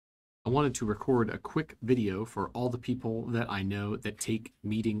wanted to record a quick video for all the people that I know that take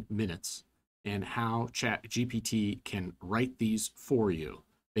meeting minutes and how Chat GPT can write these for you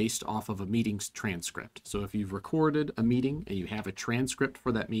based off of a meeting's transcript. So if you've recorded a meeting and you have a transcript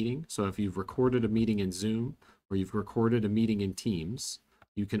for that meeting, so if you've recorded a meeting in Zoom or you've recorded a meeting in Teams,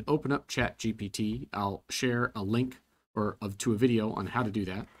 you can open up Chat GPT. I'll share a link to a video on how to do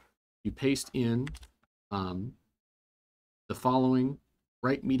that. You paste in the following,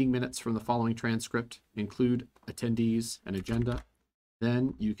 write meeting minutes from the following transcript, include attendees and agenda.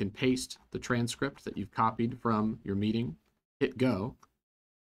 Then you can paste the transcript that you've copied from your meeting, hit go,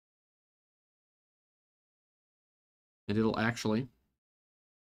 and it'll actually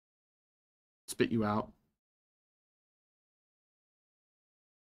spit you out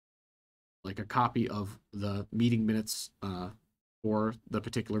like a copy of the meeting minutes for the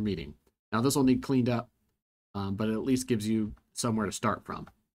particular meeting. Now this will need cleaned up, but it at least gives you somewhere to start from.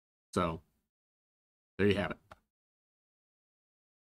 So there you have it.